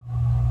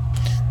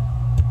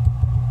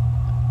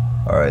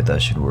Alright,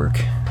 that should work.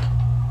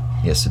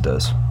 Yes, it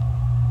does.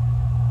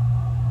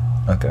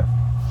 Okay.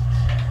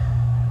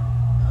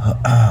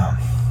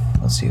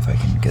 Let's see if I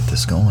can get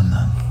this going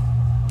then,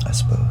 I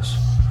suppose.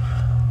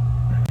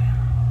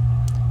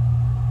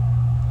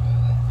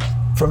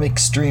 From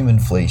extreme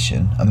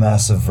inflation, a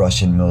massive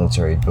Russian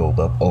military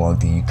buildup along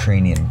the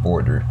Ukrainian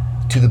border,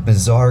 to the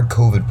bizarre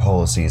COVID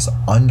policies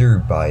under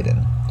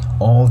Biden,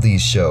 all of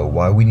these show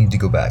why we need to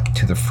go back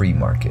to the free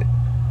market.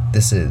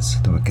 This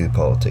is the Weekly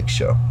Politics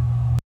Show.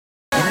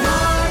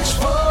 March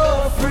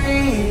for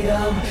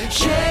freedom,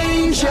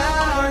 change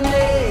our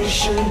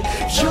nation,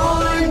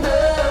 join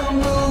the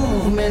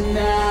movement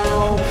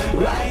now,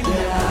 right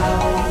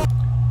now.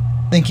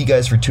 Thank you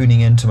guys for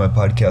tuning in to my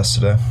podcast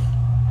today.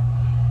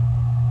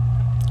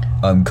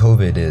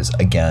 COVID is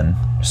again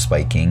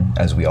spiking,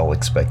 as we all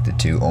expect it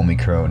to.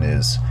 Omicron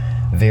is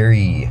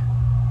very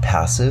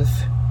passive,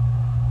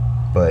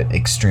 but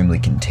extremely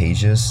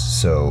contagious,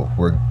 so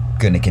we're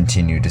going to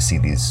continue to see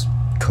these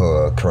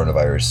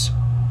coronavirus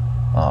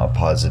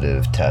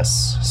positive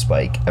tests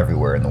spike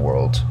everywhere in the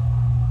world,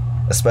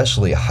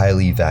 especially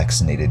highly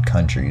vaccinated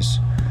countries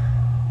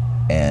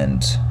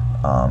and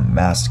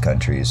masked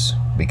countries,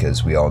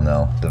 because we all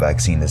know the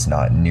vaccine is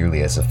not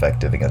nearly as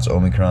effective against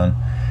Omicron,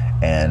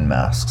 and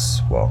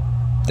masks, well,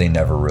 they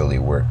never really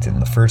worked in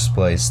the first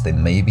place. They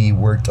maybe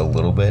worked a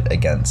little bit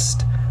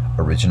against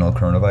original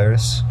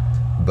coronavirus,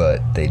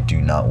 but they do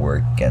not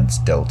work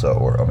against Delta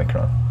or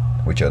Omicron,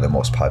 which are the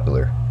most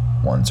popular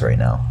ones right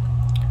now.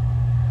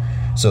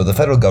 So the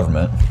federal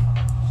government,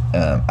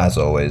 as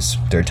always,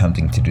 they're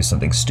attempting to do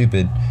something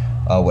stupid.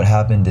 What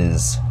happened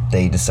is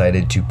they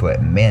decided to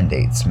put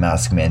mandates,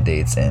 mask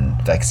mandates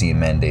and vaccine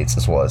mandates,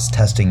 as well as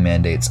testing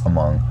mandates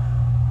among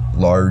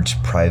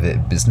large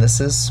private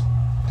businesses.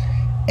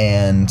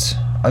 And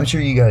I'm sure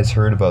you guys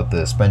heard about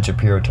this. Ben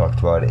Shapiro talked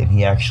about it, and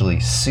he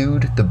actually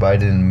sued the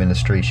Biden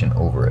administration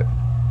over it.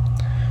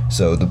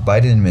 So the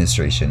Biden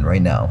administration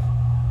right now,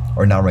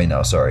 or not right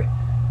now, sorry,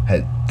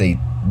 they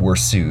were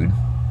sued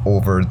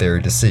over their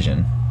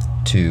decision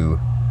to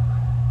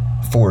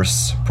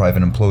force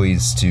private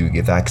employees to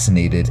get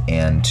vaccinated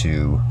and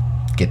to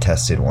get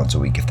tested once a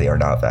week if they are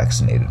not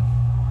vaccinated.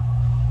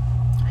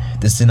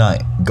 This did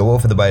not go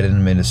over the Biden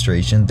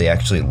administration. They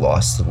actually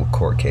lost the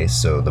court case,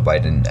 so the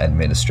Biden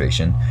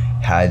administration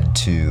had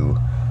to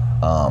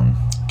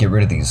get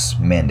rid of these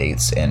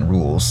mandates and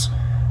rules.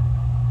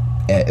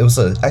 And it was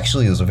a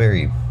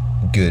very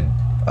good,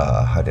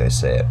 how do I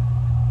say it?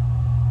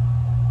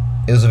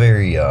 It was a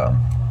very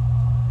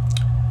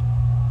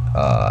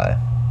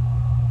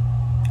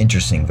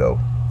interesting vote.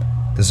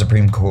 The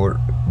Supreme Court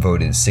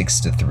voted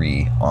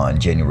 6-3 on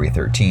January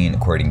 13,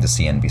 according to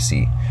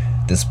CNBC.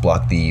 This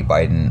blocked the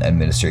Biden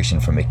administration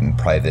from making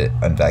private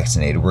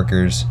unvaccinated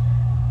workers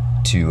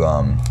to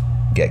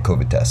get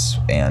COVID tests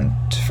and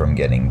from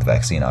getting the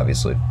vaccine,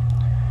 obviously.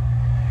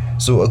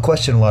 So a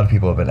question a lot of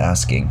people have been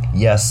asking: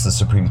 yes, the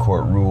Supreme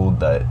Court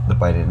ruled that the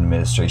Biden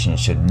administration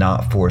should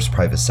not force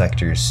private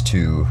sectors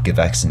to get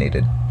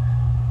vaccinated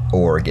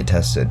or get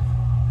tested.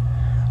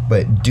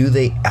 But do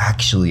they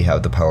actually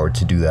have the power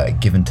to do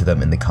that given to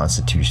them in the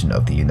Constitution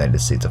of the United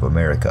States of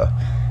America?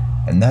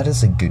 And that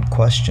is a good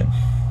question.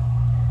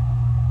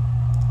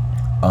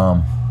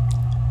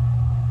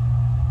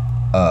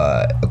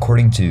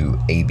 According to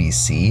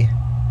ABC,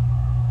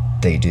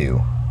 they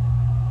do.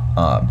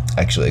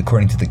 Actually,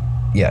 according to the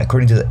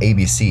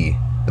ABC,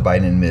 the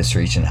Biden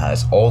administration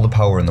has all the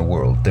power in the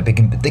world. They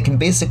can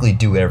basically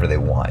do whatever they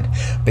want.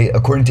 But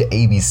according to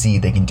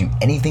ABC, they can do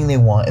anything they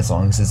want as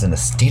long as it's in a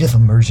state of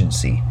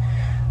emergency.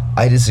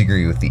 I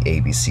disagree with the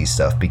ABC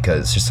stuff,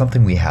 because there's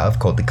something we have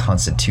called the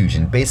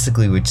Constitution,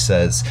 basically, which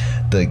says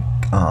the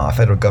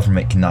federal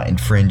government cannot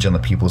infringe on the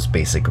people's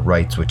basic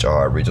rights, which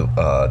are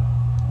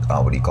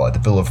the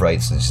Bill of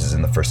Rights, which is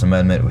in the First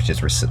Amendment, which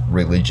is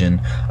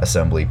religion,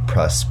 assembly,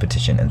 press,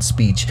 petition, and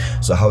speech.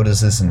 So how does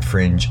this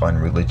infringe on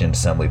religion,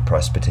 assembly,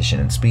 press,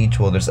 petition, and speech?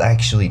 Well, there's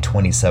actually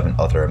 27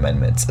 other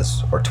amendments,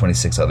 or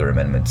 26 other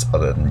amendments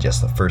other than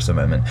just the First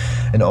Amendment.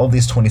 And all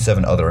these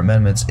 27 other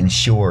amendments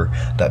ensure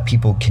that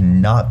people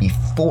cannot be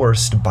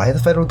forced by the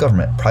federal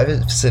government,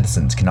 private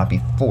citizens cannot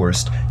be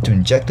forced to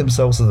inject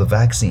themselves with a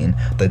vaccine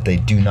that they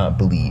do not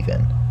believe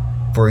in.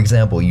 For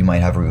example, you might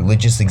have a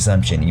religious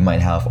exemption, you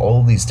might have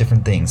all these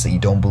different things that you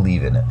don't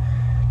believe in it.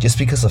 Just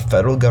because the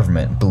federal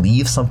government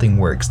believes something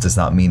works does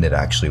not mean it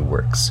actually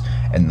works.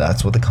 And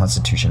that's what the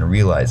Constitution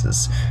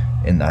realizes.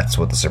 And that's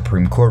what the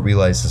Supreme Court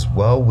realizes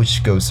well,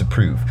 which goes to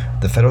prove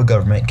the federal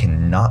government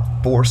cannot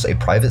force a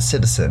private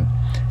citizen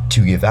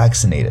to get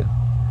vaccinated.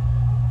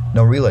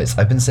 Now realize,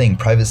 I've been saying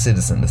private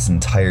citizen this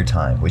entire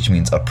time, which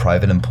means a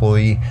private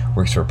employee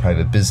works for a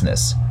private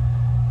business.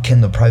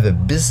 Can the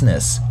private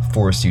business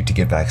force you to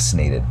get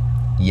vaccinated?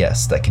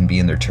 Yes, that can be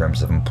in their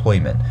terms of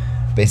employment.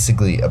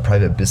 Basically, a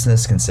private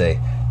business can say,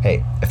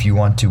 hey, if you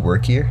want to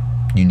work here,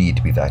 you need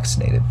to be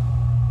vaccinated.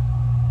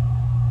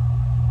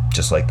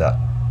 Just like that.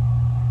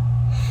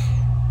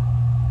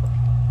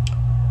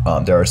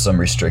 There are some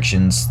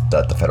restrictions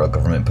that the federal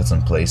government puts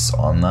in place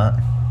on that.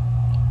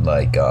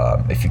 Like,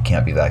 if you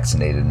can't be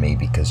vaccinated,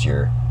 maybe because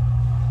you're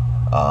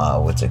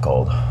what's it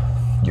called?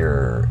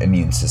 Your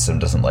immune system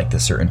doesn't like the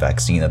certain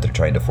vaccine that they're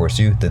trying to force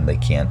you, then they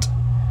can't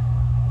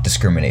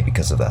discriminate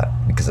because of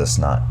that, because that's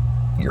not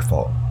your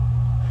fault.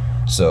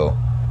 So,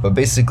 but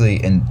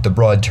basically, in the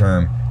broad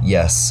term,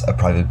 yes, a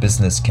private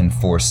business can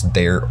force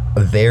their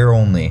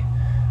only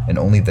and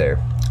only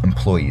their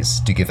employees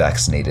to get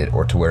vaccinated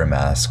or to wear a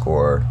mask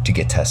or to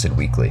get tested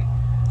weekly.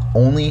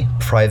 Only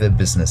private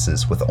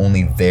businesses with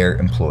only their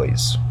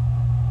employees.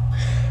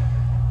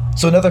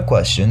 So another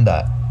question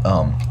that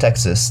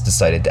Texas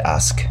decided to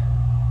ask,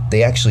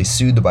 they actually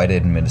sued the Biden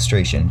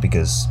administration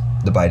because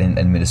the Biden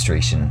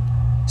administration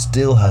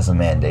still has a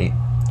mandate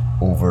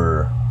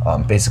over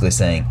basically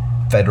saying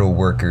federal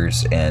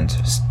workers and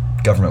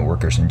government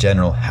workers in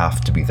general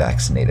have to be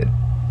vaccinated.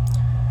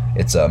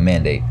 It's a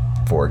mandate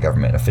for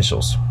government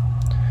officials.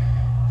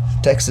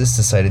 Texas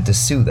decided to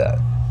sue that,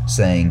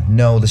 saying,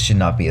 no, this should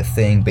not be a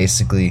thing.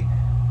 Basically,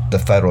 the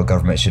federal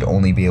government should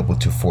only be able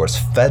to force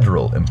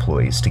federal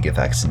employees to get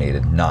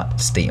vaccinated,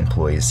 not state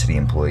employees, city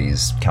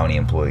employees, county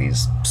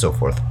employees, so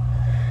forth.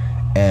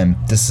 And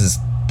this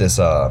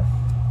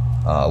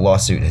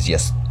lawsuit has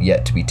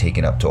yet to be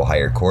taken up to a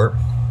higher court.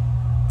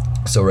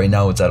 So right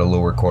now it's at a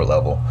lower court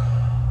level.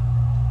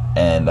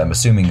 And I'm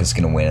assuming it's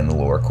going to win in the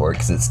lower court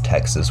because it's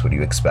Texas. What do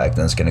you expect?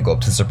 And it's going to go up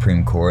to the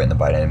Supreme Court, and the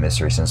Biden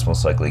administration is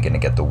most likely going to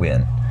get the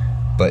win.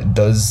 But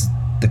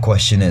the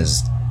question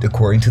is,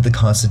 according to the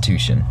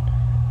Constitution,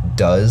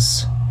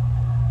 does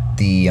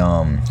the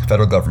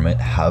federal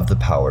government have the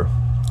power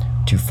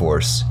to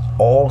force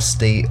all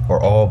state or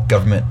all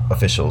government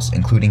officials,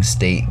 including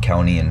state,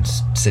 county, and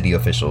city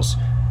officials,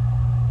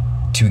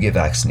 to get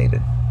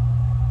vaccinated?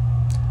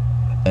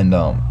 And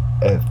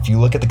if you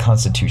look at the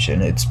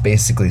Constitution, it's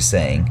basically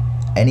saying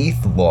any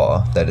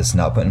law that is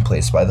not put in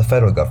place by the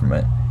federal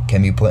government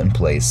can be put in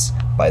place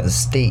by the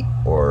state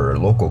or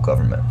local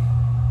government.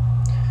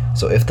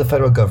 So if the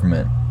federal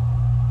government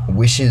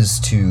wishes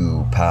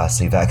to pass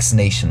a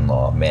vaccination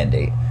law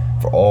mandate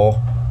for all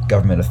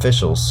government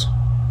officials,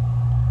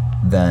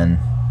 then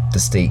the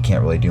state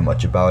can't really do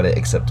much about it,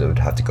 except it would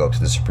have to go up to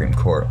the Supreme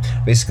Court.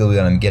 Basically,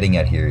 what I'm getting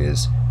at here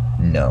is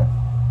no.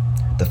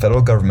 The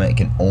federal government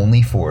can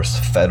only force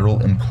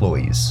federal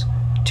employees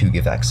to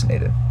get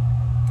vaccinated.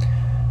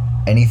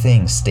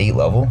 Anything state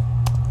level,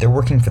 they're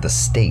working for the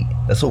state.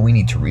 That's what we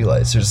need to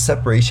realize. There's a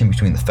separation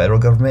between the federal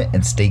government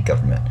and state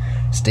government.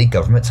 State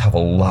governments have a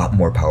lot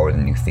more power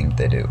than you think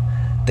they do.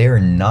 They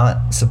are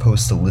not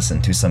supposed to listen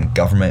to some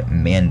government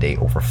mandate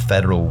over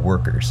federal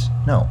workers.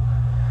 No.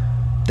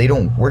 They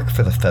don't work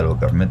for the federal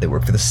government, they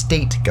work for the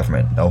state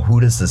government. Now, who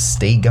does the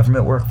state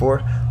government work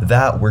for?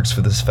 That works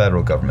for this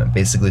federal government,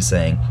 basically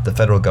saying the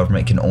federal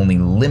government can only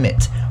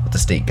limit what the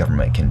state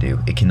government can do.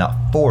 It cannot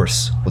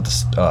force what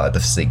the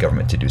state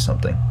government to do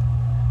something.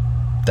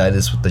 That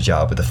is the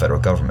job of the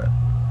federal government.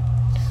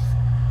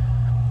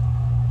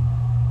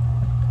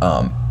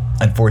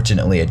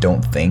 Unfortunately, I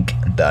don't think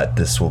that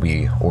this will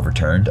be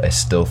overturned. I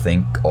still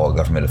think all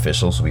government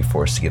officials will be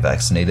forced to get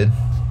vaccinated.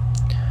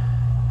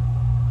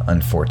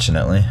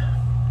 Unfortunately,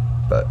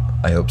 but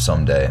I hope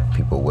someday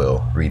people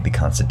will read the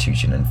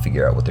Constitution and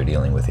figure out what they're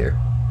dealing with here.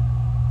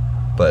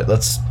 But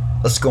let's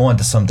go on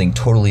to something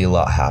totally a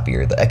lot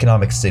happier. The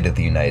economic state of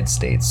the United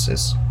States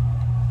is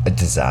a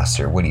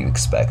disaster. What do you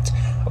expect?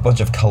 A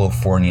bunch of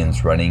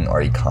Californians running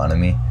our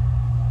economy?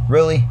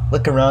 Really?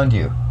 Look around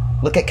you.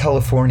 Look at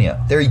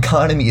California. Their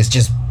economy is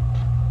just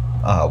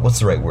what's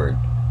the right word?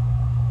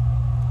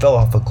 Fell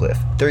off a cliff.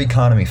 Their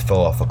economy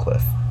fell off a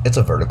cliff. It's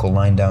a vertical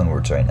line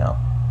downwards right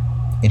now.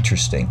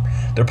 Interesting.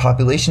 Their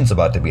population's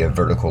about to be a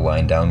vertical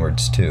line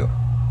downwards too.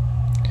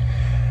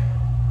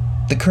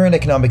 The current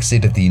economic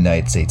state of the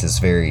United States is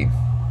very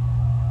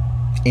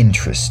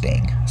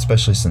interesting,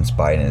 especially since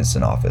Biden is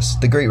in office.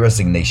 The Great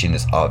Resignation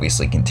is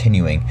obviously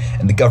continuing,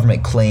 and the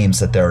government claims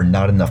that there are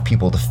not enough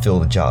people to fill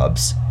the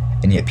jobs,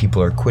 and yet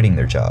people are quitting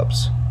their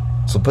jobs.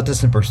 So put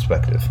this in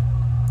perspective.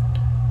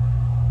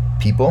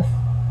 People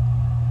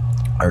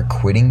are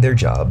quitting their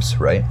jobs,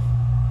 right?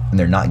 And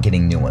they're not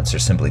getting new ones. They're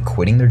simply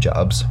quitting their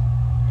jobs,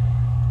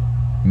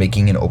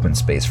 making an open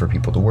space for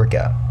people to work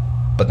at.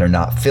 But they're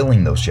not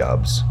filling those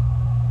jobs.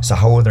 So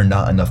how are there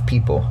not enough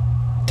people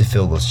to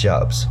fill those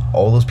jobs?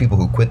 All those people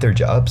who quit their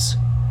jobs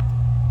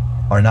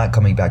are not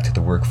coming back to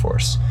the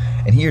workforce.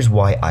 And here's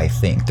why I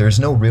think. There's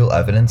no real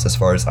evidence, as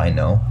far as I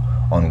know,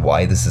 on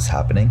why this is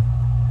happening.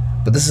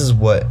 But this is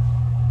what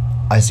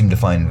I seem to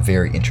find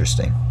very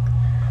interesting.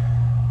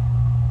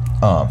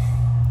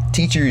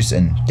 Teachers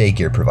and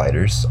daycare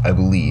providers, I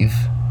believe,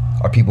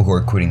 are people who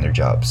are quitting their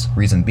jobs.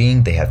 Reason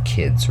being, they have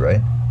kids,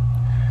 right?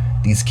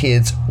 These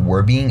kids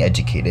were being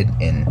educated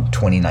in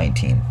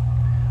 2019.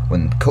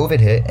 When COVID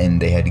hit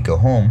and they had to go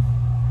home,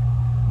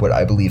 what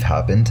I believe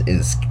happened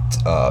is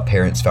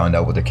parents found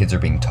out what their kids are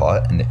being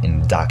taught and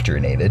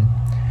indoctrinated.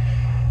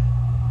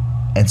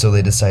 And so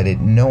they decided,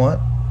 you know what?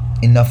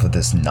 Enough of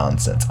this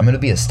nonsense. I'm going to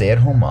be a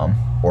stay-at-home mom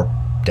or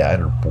dad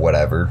or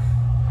whatever,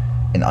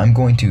 and I'm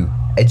going to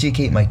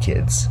educate my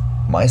kids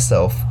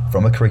myself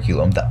from a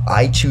curriculum that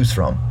I choose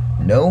from.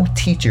 No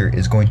teacher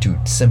is going to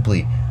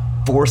simply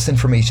force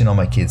information on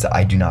my kids that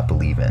I do not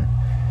believe in.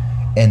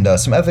 And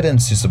some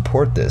evidence to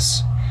support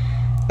this.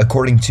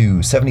 According to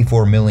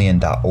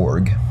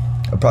 74million.org,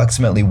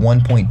 approximately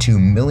 1.2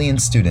 million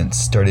students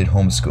started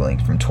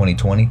homeschooling from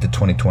 2020 to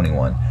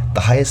 2021,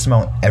 the highest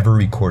amount ever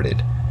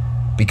recorded.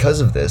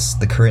 Because of this,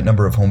 the current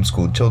number of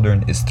homeschooled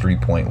children is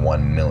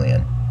 3.1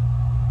 million.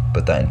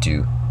 Put that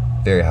into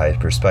very high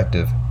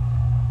perspective.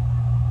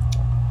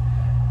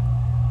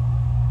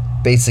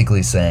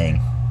 Basically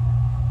saying,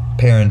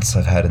 parents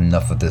have had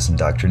enough of this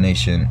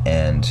indoctrination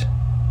and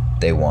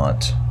they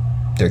want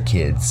their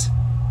kids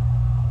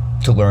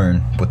to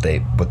learn what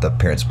the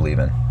parents believe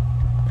in.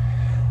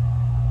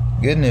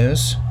 Good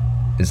news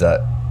is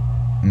that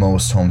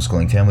most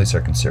homeschooling families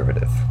are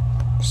conservative,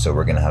 so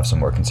we're gonna have some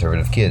more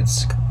conservative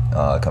kids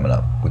coming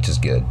up, which is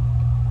good.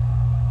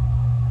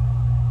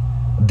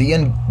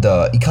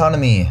 The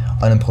economy,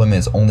 unemployment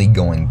is only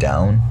going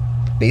down,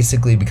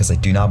 basically because I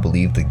do not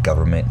believe the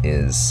government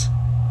is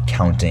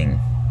counting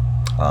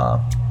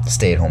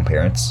stay-at-home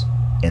parents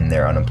in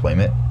their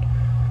unemployment,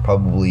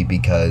 probably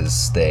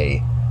because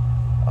they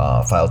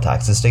file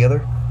taxes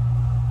together,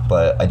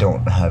 but I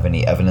don't have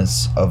any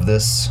evidence of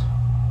this.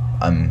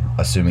 I'm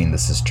assuming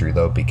this is true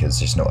though, because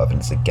there's no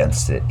evidence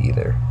against it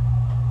either.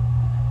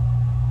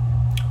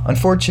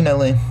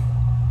 Unfortunately,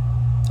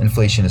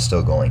 inflation is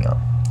still going up.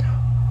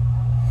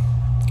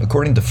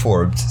 According to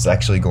Forbes, it's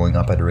actually going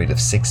up at a rate of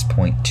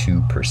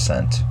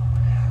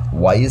 6.2%.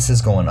 Why is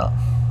this going up?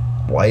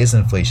 Why is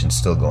inflation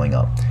still going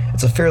up?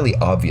 It's a fairly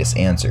obvious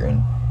answer,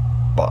 and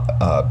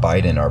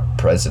Biden, our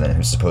president,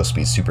 who's supposed to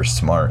be super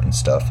smart and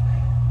stuff,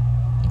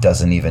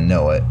 doesn't even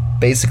know it.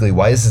 Basically,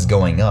 why is this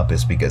going up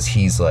is because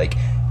he's like,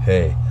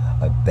 hey,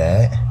 I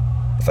bet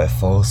if I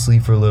fall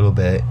asleep for a little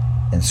bit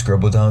and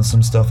scribble down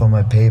some stuff on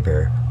my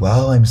paper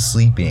while I'm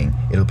sleeping,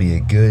 it'll be a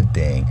good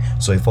thing.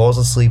 So he falls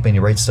asleep and he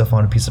writes stuff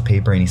on a piece of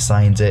paper and he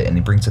signs it and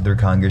he brings it through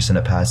Congress and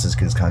it passes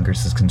because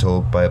Congress is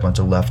controlled by a bunch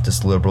of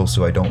leftist liberals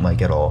who I don't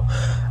like at all.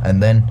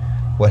 And then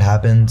what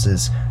happens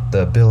is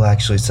the bill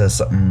actually says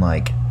something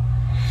like,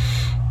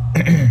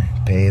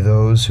 pay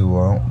those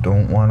who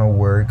don't want to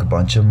work a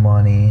bunch of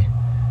money,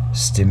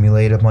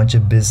 stimulate a bunch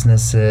of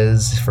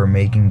businesses for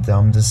making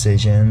dumb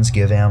decisions,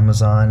 give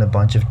Amazon a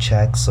bunch of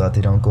checks so that they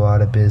don't go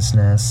out of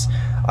business.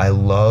 I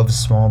love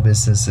small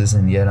businesses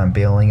and yet I'm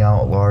bailing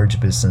out large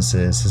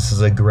businesses. This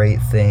is a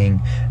great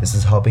thing. This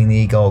is helping the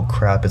ego. Oh,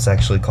 crap, it's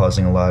actually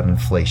causing a lot of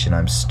inflation.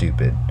 I'm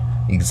stupid.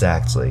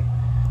 Exactly.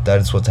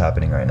 That is what's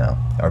happening right now.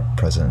 Our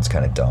president's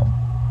kind of dumb.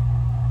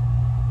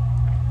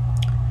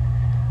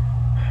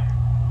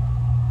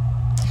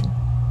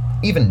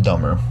 Even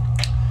dumber,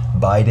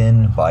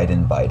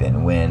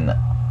 Biden, when,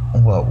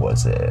 what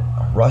was it?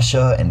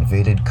 Russia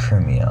invaded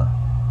Crimea.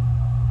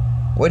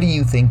 What do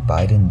you think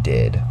Biden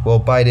did? Well,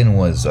 Biden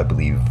was, I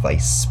believe,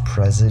 vice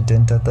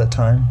president at that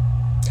time.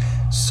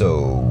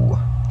 So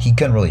he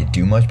couldn't really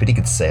do much, but he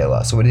could say a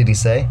lot. So what did he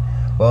say?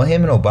 Well,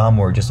 him and Obama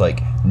were just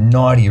like,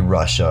 naughty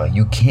Russia,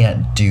 you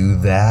can't do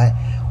that.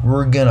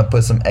 We're gonna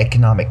put some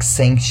economic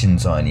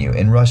sanctions on you.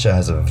 And Russia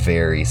has a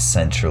very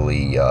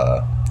centrally,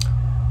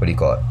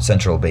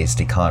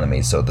 central-based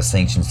economy, so the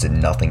sanctions did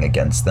nothing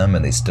against them,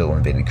 and they still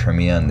invaded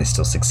Crimea, and they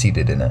still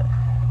succeeded in it.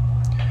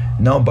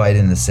 Now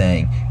Biden is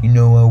saying, you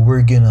know what,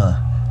 we're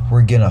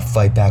gonna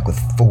fight back with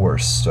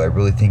force. So I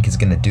really think he's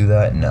gonna do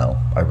that? No,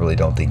 I really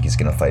don't think he's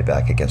gonna fight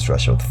back against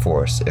Russia with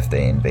force if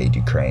they invade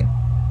Ukraine.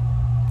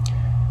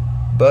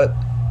 But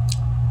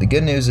the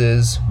good news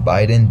is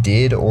Biden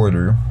did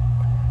order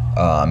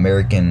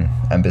American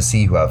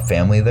embassy who have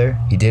family there,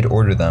 he did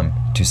order them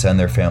to send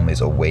their families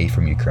away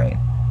from Ukraine.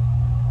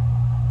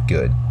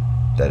 Good.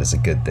 That is a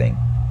good thing.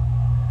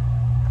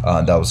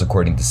 That was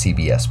according to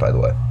CBS, by the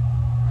way.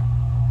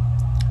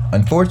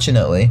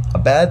 Unfortunately, a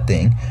bad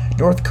thing,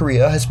 North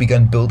Korea has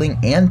begun building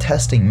and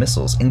testing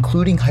missiles,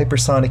 including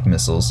hypersonic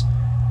missiles,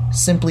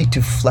 simply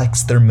to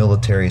flex their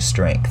military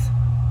strength.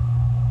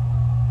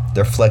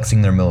 They're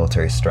flexing their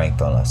military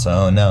strength on us.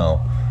 Oh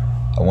no.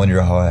 I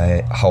wonder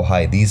how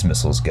high these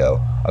missiles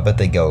go. I bet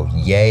they go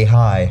yay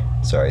high.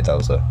 Sorry, that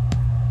was a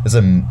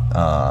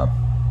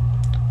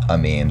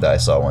meme that I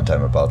saw one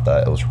time about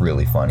that. It was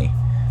really funny.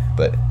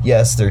 But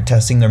yes, they're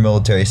testing their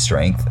military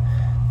strength.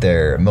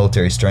 Their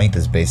military strength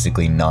is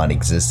basically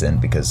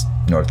non-existent because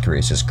North Korea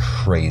is just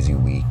crazy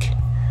weak.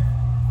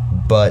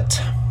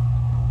 But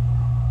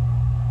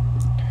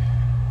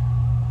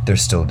they're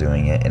still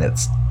doing it, and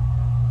it's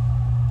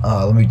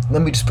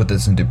let me just put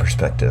this into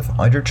perspective.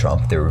 Under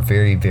Trump, there were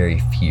very, very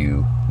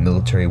few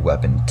military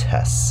weapon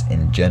tests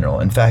in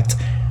general. In fact,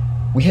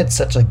 we had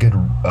such a good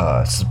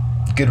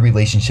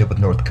relationship with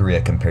North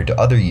Korea compared to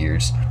other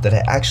years that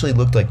it actually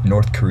looked like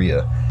North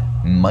Korea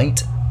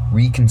might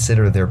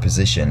reconsider their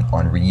position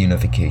on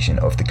reunification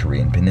of the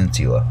Korean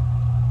Peninsula,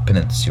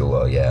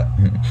 yeah.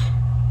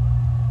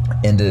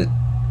 And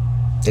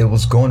it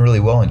was going really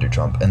well under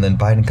Trump, and then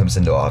Biden comes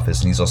into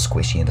office and he's all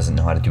squishy and doesn't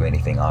know how to do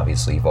anything.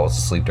 Obviously, he falls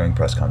asleep during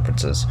press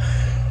conferences.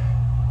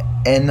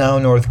 And now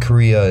North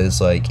Korea is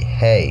like,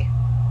 hey,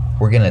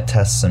 we're gonna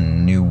test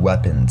some new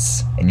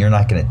weapons and you're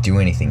not gonna do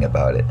anything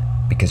about it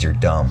because you're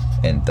dumb.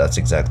 And that's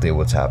exactly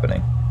what's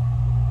happening.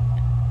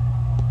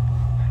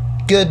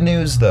 Good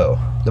news though,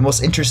 the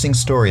most interesting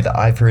story that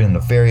I've heard in a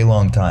very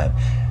long time.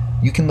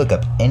 You can look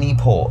up any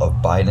poll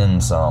of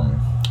Biden's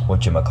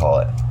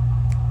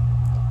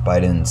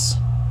Biden's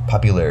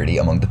popularity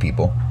among the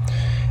people,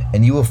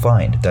 and you will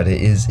find that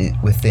it is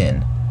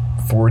within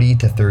 40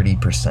 to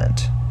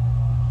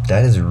 30%.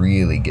 That is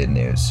really good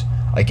news.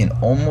 I can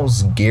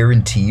almost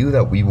guarantee you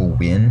that we will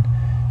win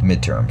the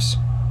midterms,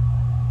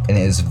 and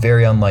it is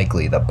very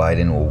unlikely that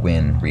Biden will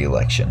win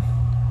re-election.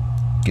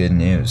 Good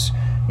news.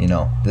 You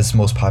know, this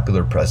most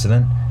popular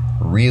president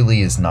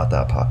really is not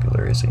that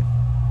popular, is he?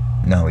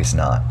 No, he's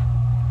not.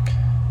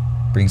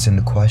 Brings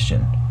into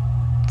question,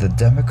 did the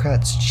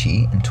Democrats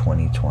cheat in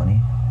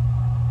 2020?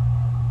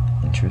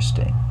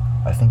 Interesting.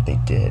 I think they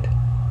did.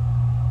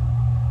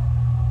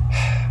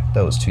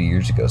 That was 2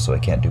 years ago, so I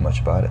can't do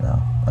much about it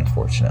now,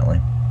 unfortunately.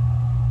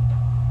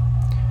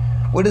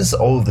 What does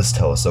all of this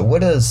tell us, though?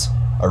 What does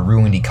a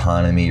ruined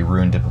economy,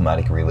 ruined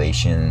diplomatic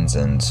relations,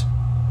 and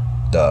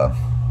the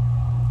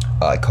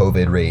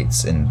COVID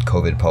rates and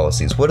COVID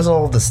policies, what does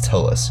all of this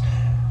tell us?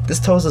 This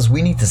tells us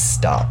we need to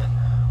stop.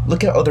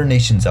 Look at other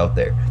nations out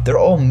there. They're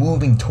all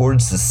moving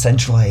towards the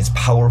centralized,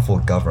 powerful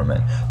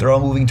government. They're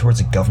all moving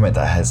towards a government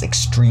that has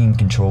extreme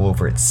control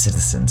over its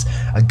citizens.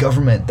 A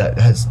government that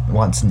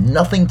wants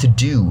nothing to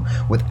do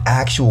with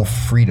actual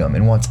freedom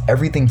and wants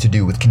everything to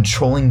do with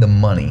controlling the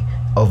money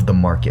of the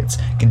markets.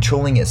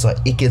 Controlling it so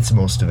that it gets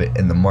most of it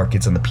and the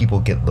markets and the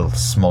people get the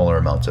smaller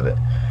amounts of it.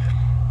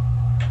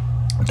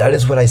 That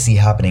is what I see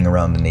happening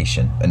around the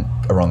nation and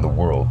around the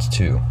world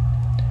too.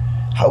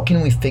 How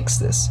can we fix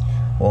this?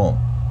 Well,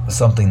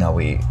 something that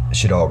we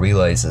should all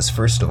realize is,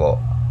 first of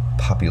all,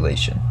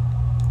 population.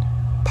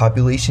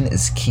 Population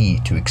is key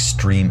to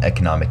extreme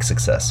economic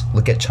success.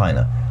 Look at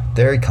China.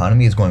 Their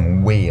economy is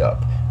going way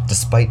up,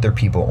 despite their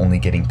people only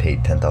getting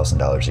paid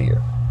 $10,000 a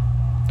year.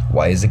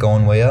 Why is it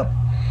going way up?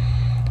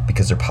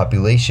 Because their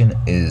population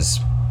is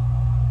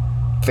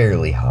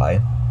fairly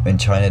high, and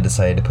China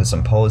decided to put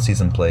some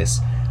policies in place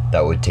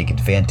that would take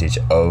advantage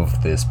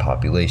of this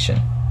population.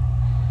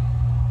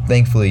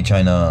 Thankfully,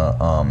 China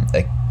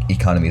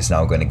economy is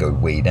now going to go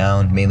way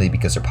down, mainly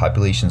because their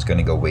population is going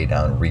to go way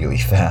down really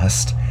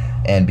fast,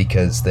 and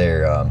because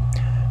their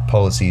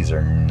policies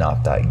are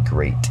not that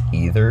great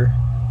either.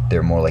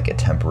 They're more like a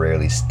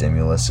temporary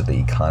stimulus to the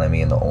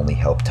economy, and they'll only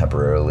help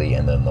temporarily,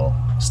 and then they'll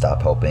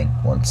stop helping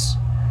once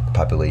the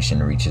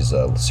population reaches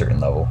a certain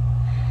level.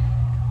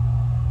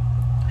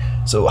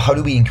 So how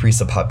do we increase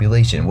the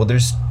population? Well,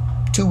 there's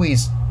two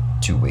ways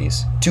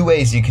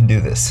you can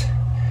do this.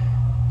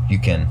 You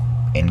can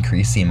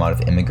increase the amount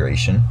of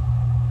immigration,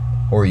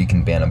 or you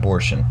can ban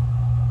abortion,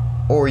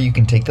 or you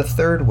can take the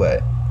third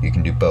way. You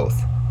can do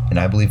both, and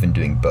I believe in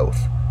doing both.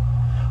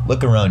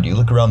 Look around you,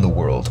 look around the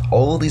world.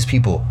 All of these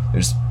people,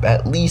 there's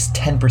at least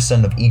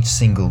 10%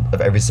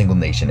 of every single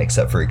nation,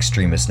 except for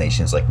extremist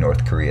nations like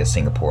North Korea,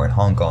 Singapore, and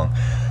Hong Kong.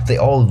 They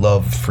all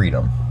love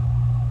freedom.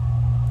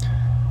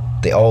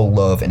 They all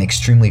love an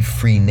extremely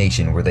free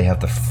nation where they have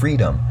the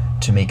freedom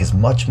to make as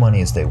much money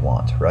as they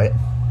want, right?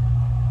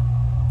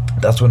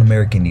 That's what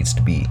America needs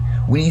to be.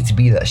 We need to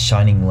be that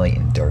shining light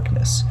in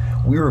darkness.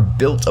 We were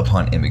built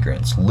upon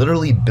immigrants,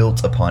 literally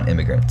built upon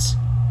immigrants,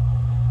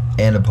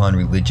 and upon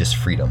religious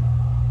freedom.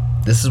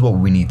 This is what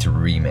we need to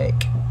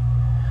remake.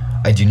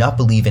 I do not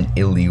believe in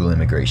illegal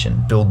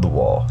immigration. Build the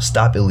wall.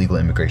 Stop illegal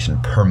immigration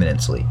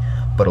permanently,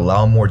 but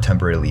allow more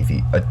temporary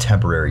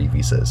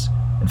visas.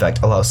 In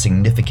fact, allow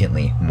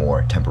significantly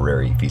more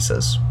temporary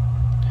visas.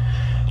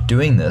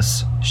 Doing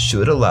this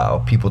should allow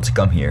people to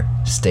come here,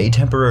 stay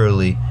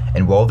temporarily,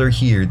 and while they're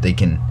here, they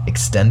can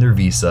extend their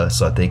visa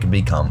so that they can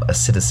become a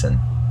citizen.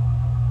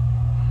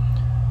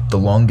 The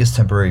longest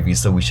temporary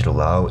visa we should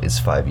allow is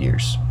 5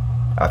 years.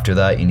 After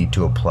that, you need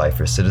to apply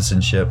for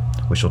citizenship,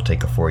 which will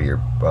take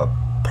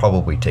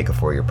probably take a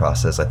 4-year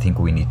process. I think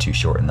we need to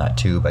shorten that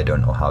too, but I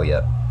don't know how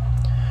yet.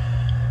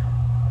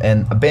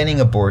 And banning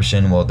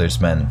abortion, well, there's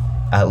been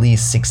at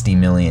least 60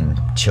 million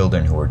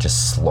children who were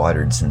just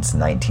slaughtered since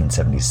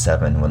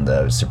 1977 when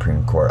the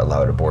Supreme Court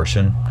allowed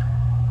abortion.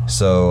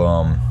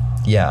 So,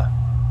 yeah,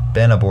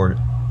 ban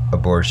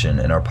abortion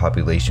and our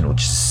population will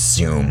just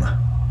zoom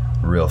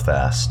real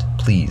fast.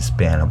 Please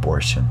ban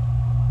abortion.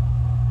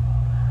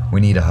 We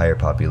need a higher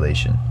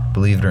population.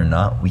 Believe it or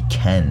not, we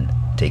can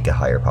take a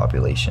higher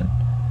population.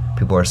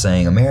 People are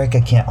saying America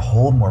can't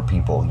hold more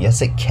people.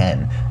 Yes, it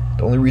can.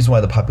 The only reason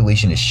why the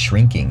population is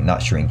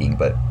not shrinking,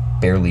 but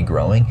barely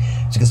growing,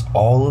 is because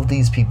all of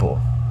these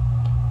people,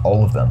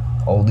 all of them,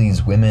 all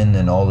these women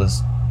and all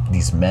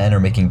these men are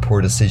making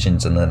poor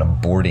decisions and then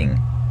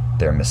aborting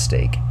their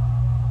mistake.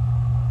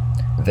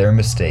 Their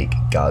mistake,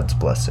 God's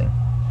blessing.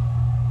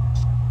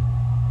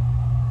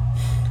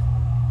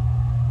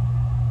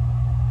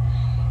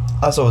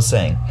 As I was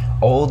saying,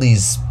 all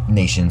these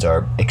nations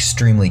are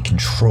extremely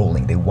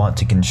controlling. They want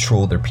to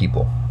control their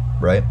people,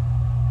 right?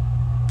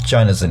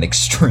 China's an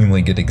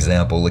extremely good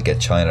example. Look at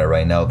China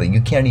right now. That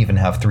you can't even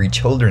have 3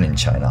 children in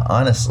China,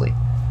 honestly.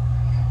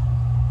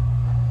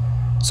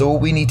 So what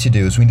we need to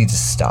do is we need to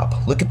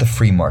stop. Look at the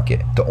free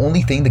market. The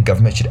only thing the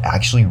government should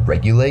actually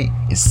regulate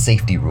is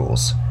safety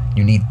rules.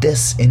 You need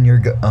this in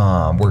your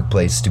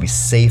workplace to be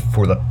safe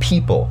for the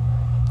people.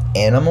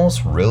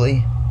 Animals?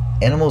 Really?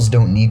 Animals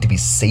don't need to be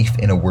safe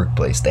in a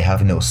workplace. They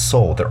have no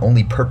soul. Their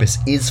only purpose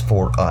is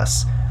for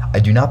us. I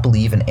do not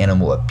believe in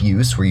animal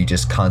abuse where you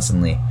just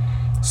constantly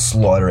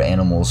slaughter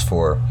animals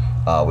for,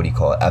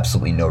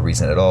 absolutely no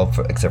reason at all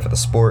except for the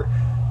sport.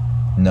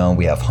 No,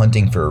 we have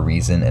hunting for a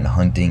reason, and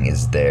hunting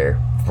is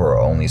there for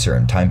only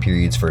certain time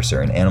periods for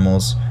certain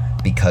animals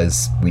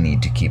because we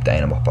need to keep the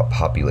animal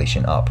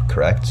population up,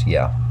 correct?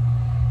 Yeah.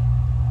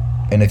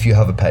 And if you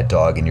have a pet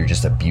dog and you're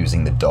just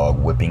abusing the dog,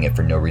 whipping it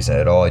for no reason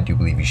at all, I do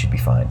believe you should be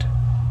fined.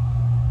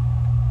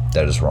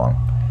 That is wrong.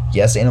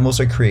 Yes, animals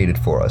are created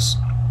for us,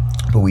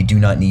 but we do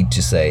not need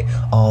to say,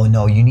 oh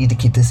no, you need to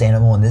keep this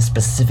animal in this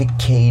specific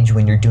cage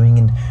when you're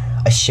doing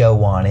a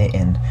show on it,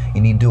 and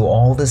you need to do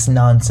all this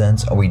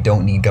nonsense. Or we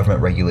don't need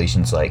government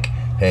regulations like,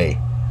 hey,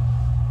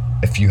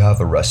 if you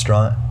have a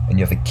restaurant and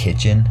you have a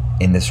kitchen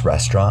in this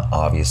restaurant,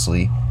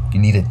 obviously, you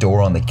need a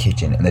door on the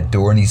kitchen, and the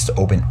door needs to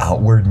open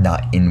outward,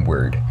 not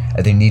inward.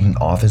 And they need an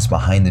office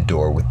behind the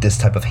door with this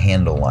type of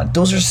handle on.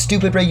 Those are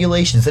stupid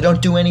regulations. They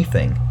don't do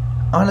anything.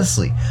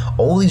 Honestly,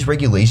 all these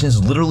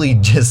regulations literally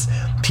just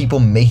people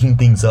making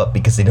things up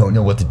because they don't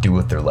know what to do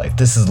with their life.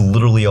 This is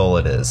literally all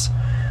it is.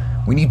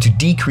 We need to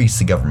decrease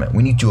the government.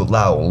 We need to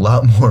allow a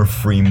lot more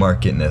free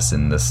marketness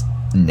in this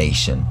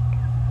nation.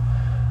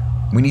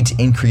 We need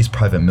to increase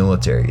private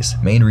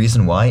militaries. Main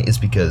reason why is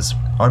because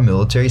our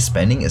military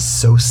spending is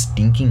so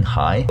stinking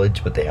high,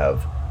 but they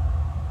have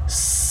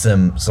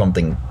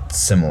something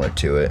similar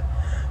to it.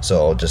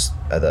 So I'll just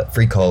add that: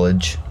 free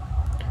college,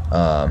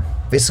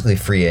 basically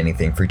free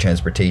anything, free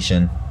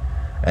transportation.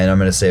 And I'm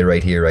gonna say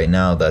right here, right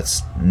now,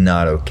 that's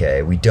not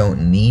okay. We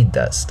don't need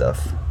that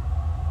stuff.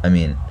 I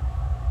mean,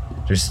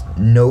 there's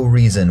no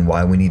reason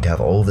why we need to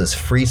have all this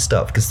free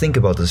stuff. Because think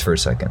about this for a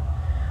second.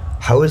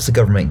 How is the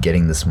government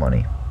getting this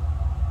money?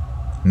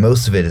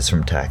 Most of it is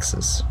from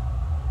taxes.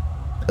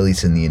 At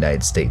least in the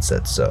United States,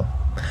 that's so.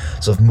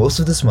 So if most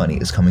of this money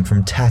is coming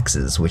from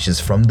taxes, which is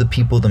from the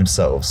people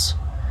themselves,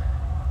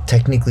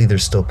 technically they're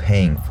still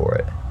paying for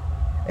it.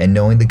 And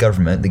knowing the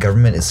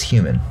government is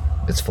human.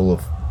 It's full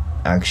of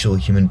actual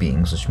human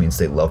beings, which means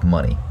they love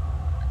money.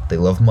 They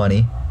love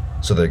money,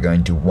 so they're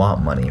going to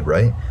want money,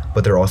 right?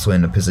 But they're also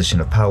in a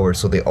position of power,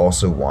 so they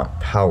also want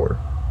power.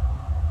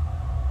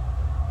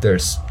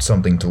 There's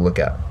something to look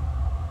at.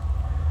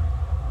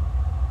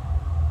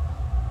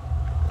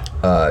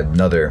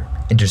 Another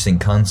interesting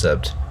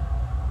concept.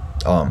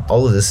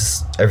 All of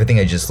this, everything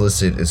I just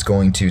listed, is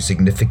going to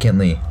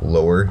significantly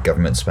lower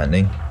government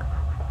spending.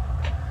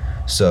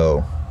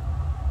 So,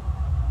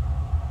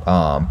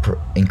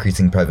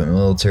 increasing private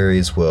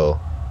militaries will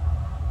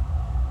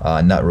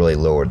not really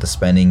lower the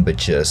spending, but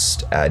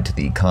just add to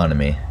the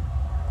economy.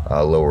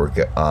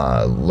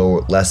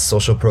 Less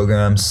social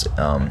programs.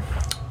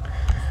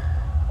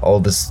 All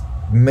this,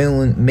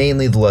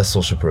 mainly the less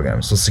social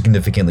programs, will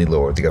significantly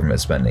lower the government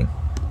spending.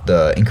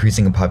 The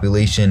increasing of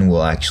population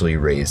will actually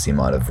raise the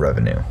amount of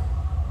revenue.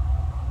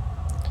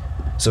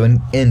 So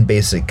in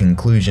basic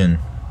conclusion,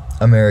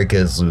 America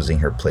is losing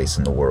her place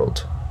in the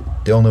world.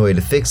 The only way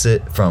to fix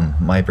it, from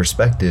my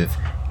perspective,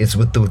 is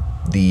with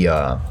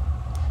the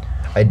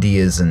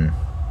ideas and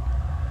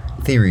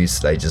theories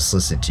that I just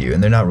listed to you.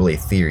 And they're not really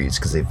theories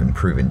because they've been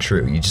proven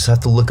true. You just have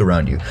to look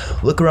around you.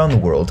 Look around the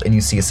world and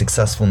you see a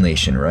successful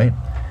nation, right?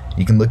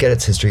 You can look at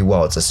its history.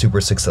 Wow, it's a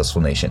super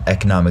successful nation,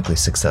 economically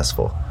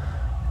successful.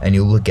 And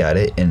you look at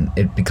it and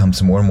it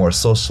becomes more and more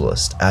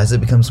socialist. As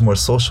it becomes more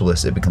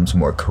socialist, it becomes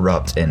more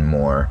corrupt and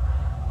more,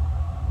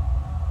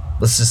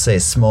 let's just say,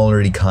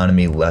 smaller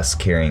economy, less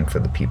caring for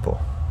the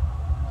people.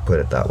 Put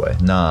it that way.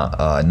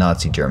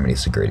 Nazi Germany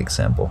is a great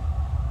example.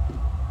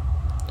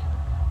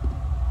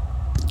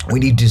 We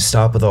need to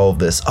stop with all of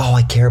this. Oh,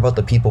 I care about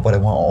the people, but I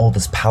want all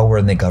this power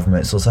in the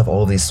government, so let's have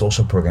all these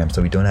social programs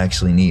that we don't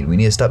actually need. We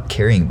need to stop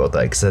caring about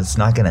that because that's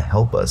not going to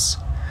help us.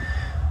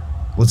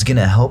 What's going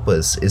to help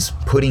us is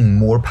putting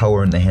more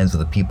power in the hands of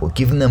the people,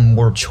 giving them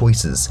more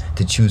choices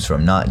to choose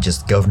from, not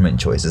just government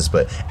choices,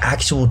 but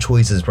actual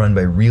choices run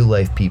by real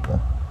life people.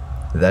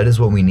 That is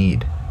what we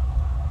need.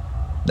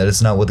 That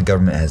is not what the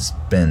government has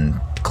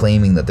been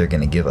claiming that they're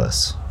going to give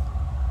us.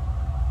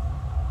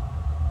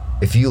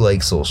 If you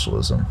like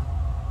socialism,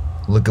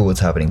 look at what's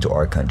happening to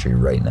our country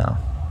right now.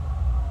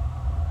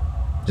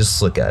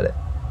 Just look at it.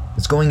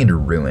 It's going into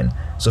ruin.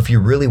 So if you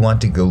really want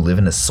to go live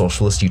in a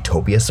socialist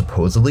utopia,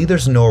 supposedly,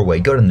 there's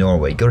Norway. Go to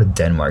Norway. Go to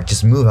Denmark.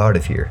 Just move out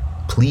of here.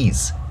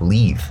 Please,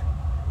 leave.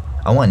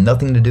 I want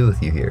nothing to do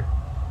with you here.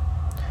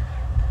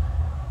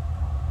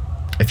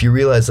 If you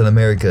realize that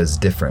America is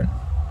different,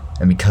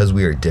 and because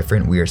we are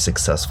different, we are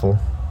successful,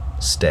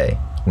 stay.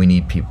 We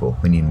need people.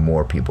 We need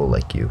more people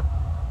like you.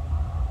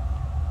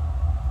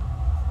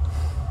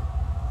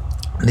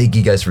 Thank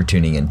you guys for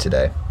tuning in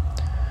today.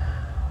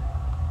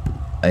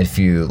 If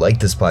you like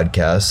this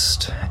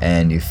podcast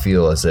and you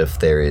feel as if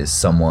there is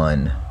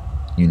someone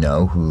you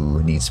know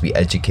who needs to be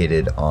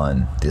educated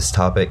on this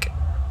topic,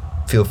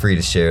 feel free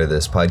to share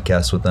this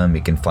podcast with them.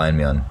 You can find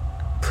me on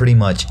pretty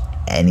much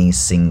any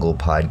single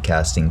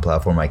podcasting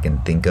platform I can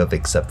think of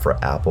except for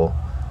Apple.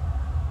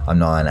 I'm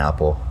not on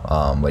Apple,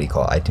 what do you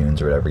call it,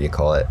 iTunes or whatever you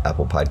call it,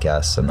 Apple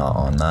Podcasts. I'm not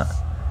on that.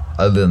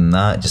 Other than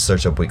that, just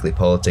search up Weekly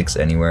Politics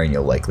anywhere and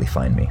you'll likely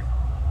find me.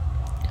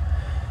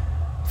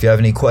 If you have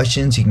any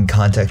questions, you can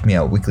contact me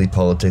at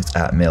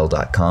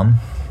weeklypolitics@mail.com.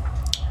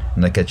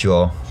 And I'll catch you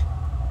all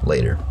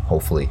later,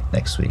 hopefully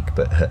next week,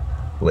 but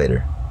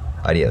later.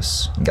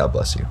 Adios, and God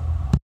bless you.